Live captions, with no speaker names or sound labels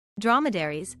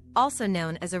Dromedaries, also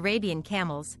known as Arabian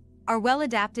camels, are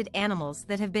well-adapted animals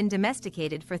that have been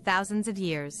domesticated for thousands of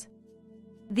years.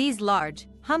 These large,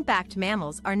 humpbacked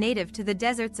mammals are native to the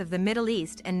deserts of the Middle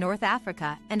East and North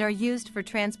Africa and are used for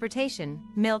transportation,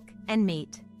 milk, and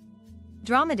meat.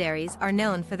 Dromedaries are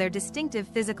known for their distinctive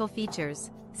physical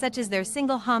features, such as their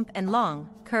single hump and long,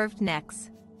 curved necks.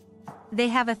 They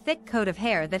have a thick coat of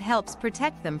hair that helps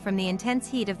protect them from the intense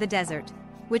heat of the desert,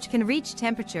 which can reach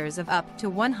temperatures of up to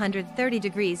 130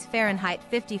 degrees Fahrenheit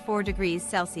 54 degrees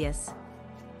Celsius.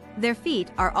 Their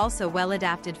feet are also well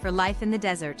adapted for life in the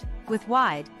desert, with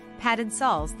wide, padded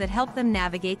soles that help them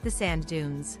navigate the sand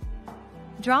dunes.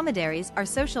 Dromedaries are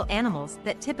social animals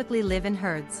that typically live in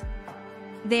herds.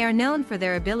 They are known for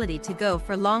their ability to go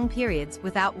for long periods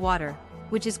without water,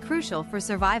 which is crucial for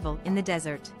survival in the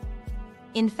desert.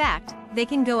 In fact, they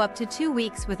can go up to 2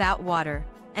 weeks without water,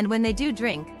 and when they do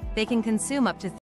drink, they can consume up to